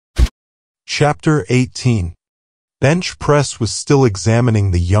Chapter 18. Bench Press was still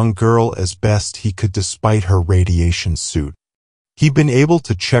examining the young girl as best he could despite her radiation suit. He'd been able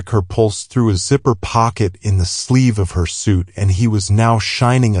to check her pulse through a zipper pocket in the sleeve of her suit, and he was now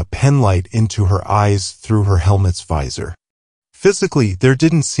shining a penlight into her eyes through her helmet's visor. Physically, there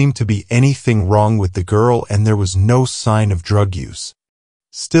didn't seem to be anything wrong with the girl, and there was no sign of drug use.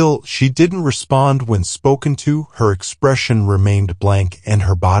 Still, she didn't respond when spoken to, her expression remained blank and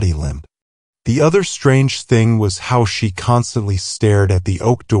her body limp. The other strange thing was how she constantly stared at the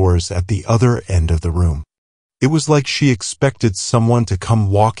oak doors at the other end of the room. It was like she expected someone to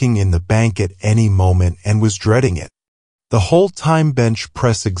come walking in the bank at any moment and was dreading it. The whole time Bench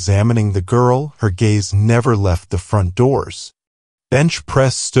Press examining the girl, her gaze never left the front doors. Bench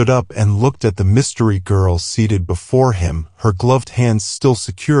Press stood up and looked at the mystery girl seated before him, her gloved hands still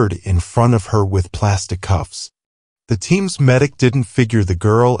secured in front of her with plastic cuffs. The team's medic didn't figure the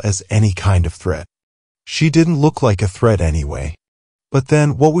girl as any kind of threat. She didn't look like a threat anyway. But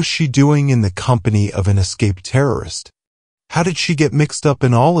then, what was she doing in the company of an escaped terrorist? How did she get mixed up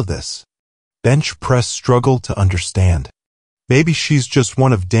in all of this? Bench Press struggled to understand. Maybe she's just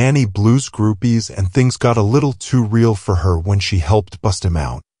one of Danny Blue's groupies and things got a little too real for her when she helped bust him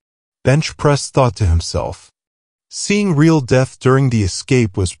out. Bench Press thought to himself. Seeing real death during the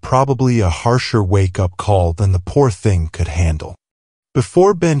escape was probably a harsher wake-up call than the poor thing could handle.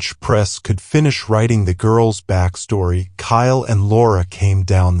 Before Bench Press could finish writing the girl's backstory, Kyle and Laura came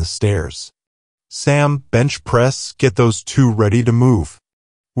down the stairs. "Sam, Bench Press, get those two ready to move.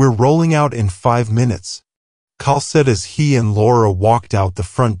 We're rolling out in 5 minutes," Kyle said as he and Laura walked out the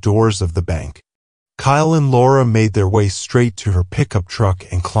front doors of the bank. Kyle and Laura made their way straight to her pickup truck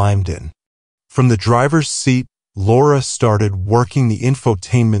and climbed in. From the driver's seat, Laura started working the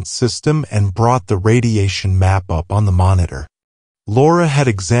infotainment system and brought the radiation map up on the monitor. Laura had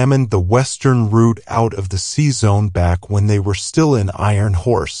examined the western route out of the C-zone back when they were still in Iron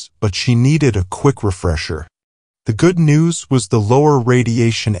Horse, but she needed a quick refresher. The good news was the lower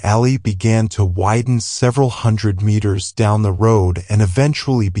radiation alley began to widen several hundred meters down the road and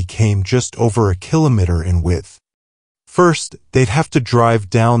eventually became just over a kilometer in width. First, they'd have to drive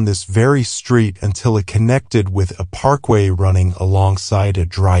down this very street until it connected with a parkway running alongside a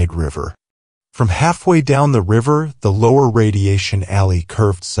dried river. From halfway down the river, the lower radiation alley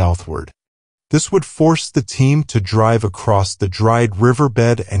curved southward. This would force the team to drive across the dried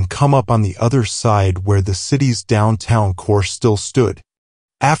riverbed and come up on the other side where the city's downtown core still stood.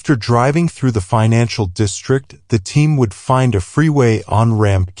 After driving through the financial district, the team would find a freeway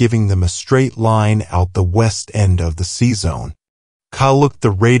on-ramp giving them a straight line out the west end of the C-zone. Kyle looked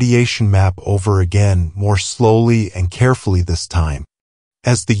the radiation map over again, more slowly and carefully this time.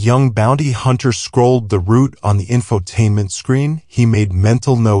 As the young bounty hunter scrolled the route on the infotainment screen, he made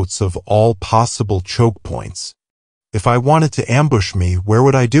mental notes of all possible choke points. If I wanted to ambush me, where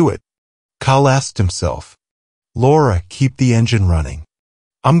would I do it? Kyle asked himself. Laura, keep the engine running.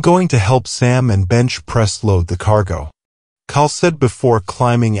 I'm going to help Sam and Bench Press load the cargo, Kyle said before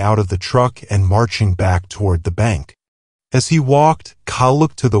climbing out of the truck and marching back toward the bank. As he walked, Kyle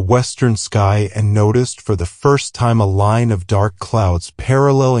looked to the western sky and noticed for the first time a line of dark clouds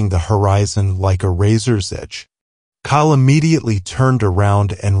paralleling the horizon like a razor's edge. Kyle immediately turned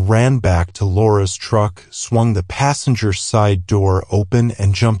around and ran back to Laura's truck, swung the passenger side door open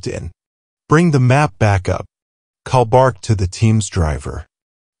and jumped in. Bring the map back up, Kyle barked to the team's driver.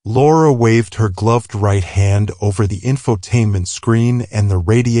 Laura waved her gloved right hand over the infotainment screen and the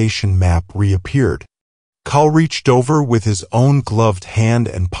radiation map reappeared. Kyle reached over with his own gloved hand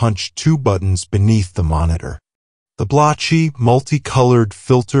and punched 2 buttons beneath the monitor. The blotchy, multicolored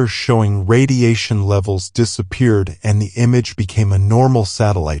filter showing radiation levels disappeared and the image became a normal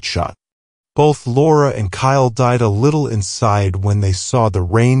satellite shot. Both Laura and Kyle died a little inside when they saw the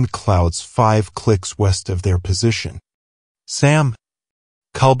rain clouds 5 clicks west of their position. Sam,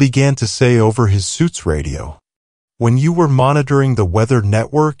 Kyle began to say over his suit's radio. When you were monitoring the weather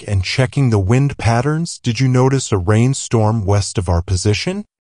network and checking the wind patterns, did you notice a rainstorm west of our position?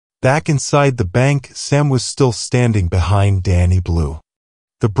 Back inside the bank, Sam was still standing behind Danny Blue.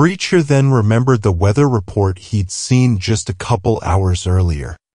 The breacher then remembered the weather report he'd seen just a couple hours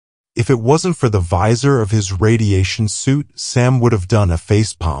earlier. If it wasn't for the visor of his radiation suit, Sam would have done a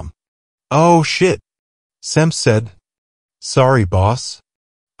facepalm. Oh shit, Sam said. Sorry, boss.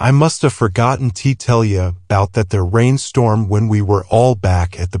 I must have forgotten to tell you about that there rainstorm when we were all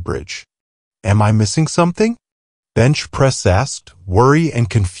back at the bridge. Am I missing something? Bench Press asked, worry and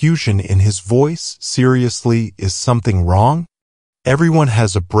confusion in his voice. Seriously, is something wrong? Everyone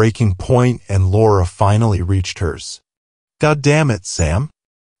has a breaking point and Laura finally reached hers. God damn it, Sam.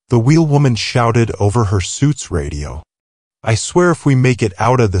 the wheelwoman shouted over her suit's radio. I swear if we make it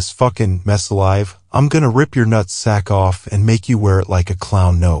out of this fucking mess alive, I'm gonna rip your nutsack off and make you wear it like a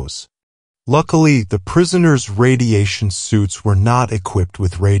clown nose. Luckily, the prisoners' radiation suits were not equipped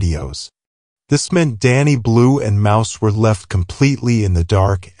with radios. This meant Danny Blue and Mouse were left completely in the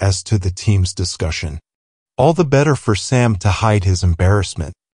dark as to the team's discussion. All the better for Sam to hide his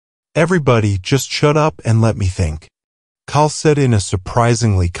embarrassment. Everybody, just shut up and let me think, Cal said in a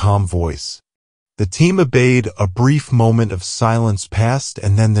surprisingly calm voice. The team obeyed. A brief moment of silence passed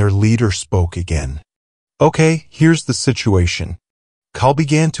and then their leader spoke again. Okay, here's the situation. Cal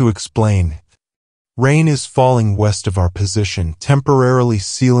began to explain. Rain is falling west of our position, temporarily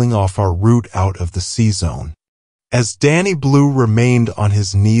sealing off our route out of the C-zone. As Danny Blue remained on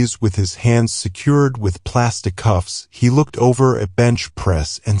his knees with his hands secured with plastic cuffs, he looked over at bench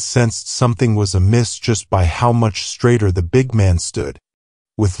press and sensed something was amiss just by how much straighter the big man stood.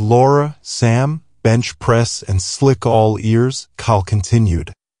 With Laura, Sam, bench press, and Slick all ears, Cal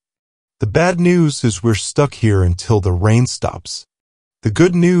continued. The bad news is we're stuck here until the rain stops. The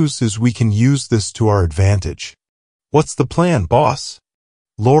good news is we can use this to our advantage. What's the plan, boss?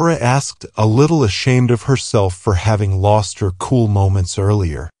 Laura asked, a little ashamed of herself for having lost her cool moments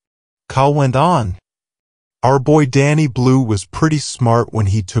earlier. Cal went on. Our boy Danny Blue was pretty smart when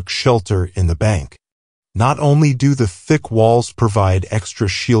he took shelter in the bank. Not only do the thick walls provide extra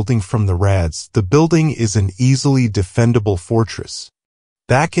shielding from the rads, the building is an easily defendable fortress.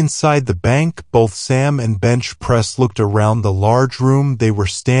 Back inside the bank, both Sam and bench press looked around the large room they were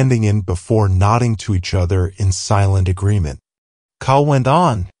standing in before nodding to each other in silent agreement. Cal went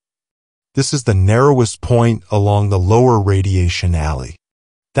on. This is the narrowest point along the lower radiation alley.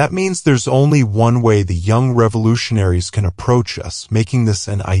 That means there's only one way the young revolutionaries can approach us, making this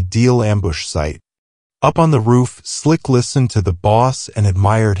an ideal ambush site. Up on the roof, Slick listened to the boss and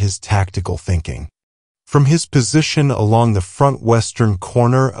admired his tactical thinking. From his position along the front western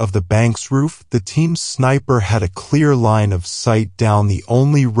corner of the bank's roof, the team's sniper had a clear line of sight down the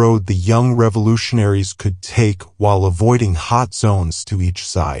only road the young revolutionaries could take while avoiding hot zones to each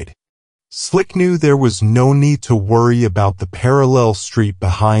side. Slick knew there was no need to worry about the parallel street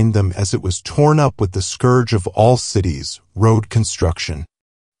behind them as it was torn up with the scourge of all cities, road construction.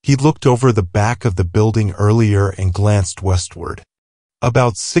 He looked over the back of the building earlier and glanced westward.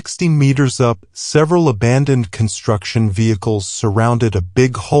 About 60 meters up, several abandoned construction vehicles surrounded a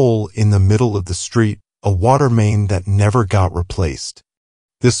big hole in the middle of the street, a water main that never got replaced.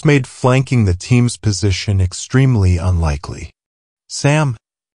 This made flanking the team's position extremely unlikely. Sam,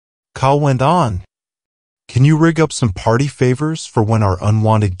 Cal went on. Can you rig up some party favors for when our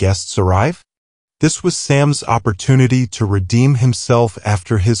unwanted guests arrive? This was Sam's opportunity to redeem himself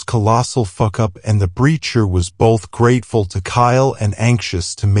after his colossal fuck-up, and the breacher was both grateful to Kyle and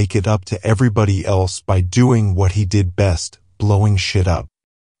anxious to make it up to everybody else by doing what he did best, blowing shit up.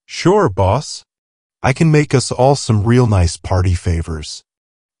 Sure, boss. I can make us all some real nice party favors.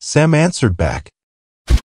 Sam answered back.